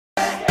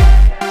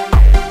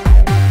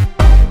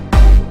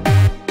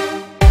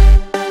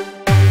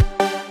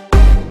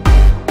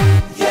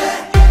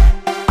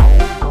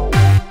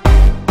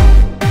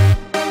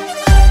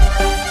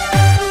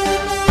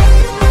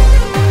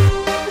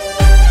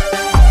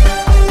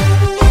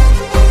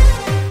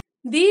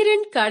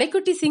தீரன்,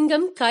 கடைக்குட்டி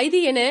சிங்கம், கைதி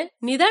என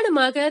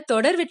நிதானமாக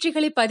தொடர்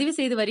வெற்றிகளை பதிவு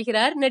செய்து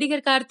வருகிறார்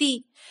நடிகர் கார்த்தி.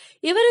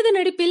 இவரது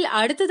நடிப்பில்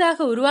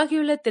அடுத்ததாக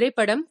உருவாகியுள்ள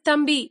திரைப்படம்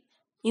தம்பி.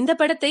 இந்த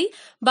படத்தை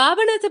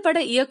பாபநாத பட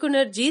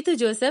இயக்குனர் ஜீத்து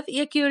ஜோசப்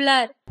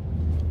இயக்கியுள்ளார்.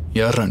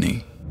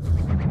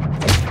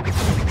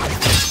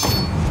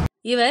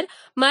 இவர்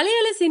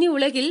மலையாள சினி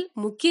உலகில்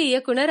முக்கிய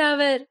இயக்குனர்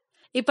ஆவர்.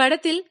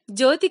 இப்படத்தில்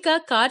ஜோதிகா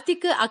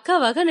கார்த்திக்கு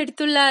அக்காவாக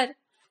நடித்துள்ளார்.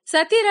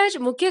 சத்யராஜ்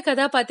முக்கிய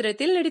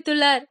கதாபாத்திரத்தில்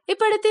நடித்துள்ளார்.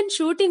 இப்படத்தின்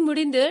ஷூட்டிங்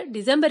முடிந்து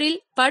டிசம்பரில்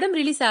படம்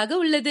ரிலீஸ் ஆக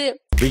உள்ளது.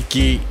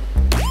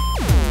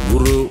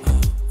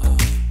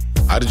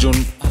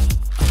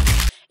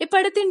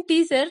 இப்படத்தின்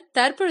டீசர்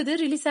தற்பொழுது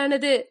ரிலீஸ்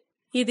ஆனது.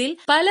 இதில்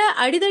பல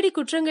அடிதடி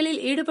குற்றங்களில்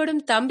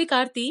ஈடுபடும் தம்பி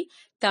கார்த்தி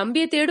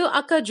தம்பியை தேடும்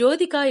அக்கா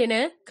ஜோதிகா என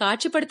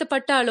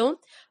காட்சிப்படுத்தப்பட்டாலும்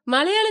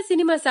மலையாள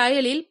சினிமா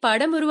சாயலில்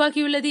படம்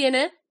உருவாகியுள்ளது என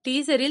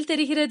டீசரில்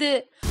தெரிகிறது.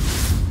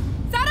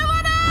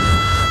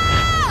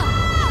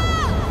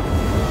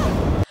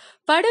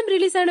 படம்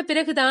ரிலீஸ் ஆன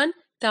பிறகுதான்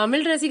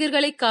தமிழ்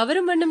ரசிகர்களை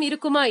கவரும் வண்ணம்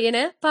இருக்குமா என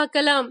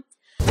பார்க்கலாம்.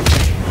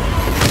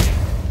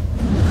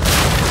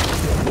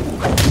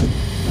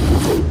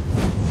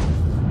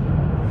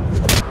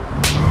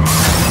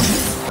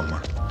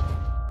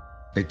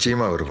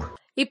 நிச்சயமா வருமா?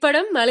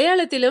 இப்படம்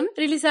மலையாளத்திலும்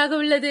ரிலீஸ் ஆக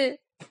உள்ளது.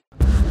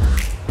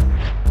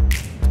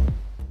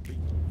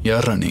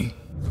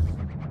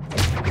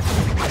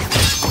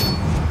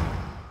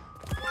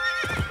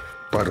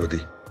 பார்வதி,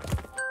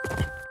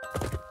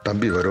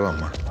 தம்பி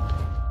வருவாம்மா,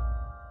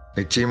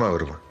 நிச்சயமா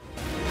வருவான்.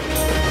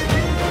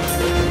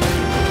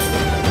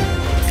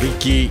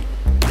 விக்கி,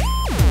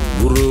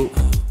 குரு,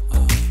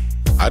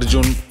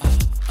 அர்ஜுன்,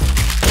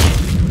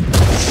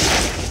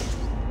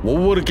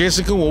 ஒவ்வொரு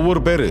கேஸுக்கும்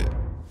ஒவ்வொரு பேரு.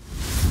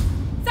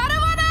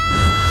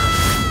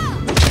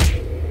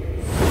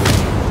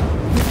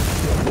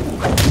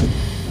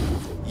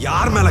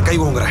 யார் மேல கை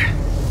ஓங்குற?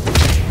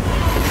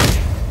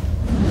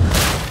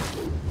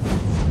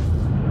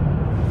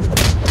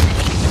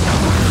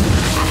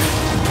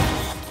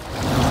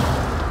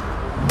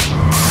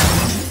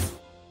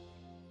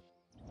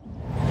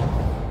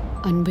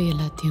 அன்பு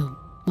எல்லாத்தையும்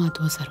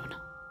மாத்துவ சரவணா.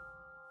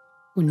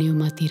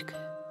 உன்னையும் மாத்திருக்கு,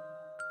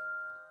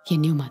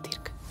 என்னையும்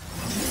மாத்திருக்கு.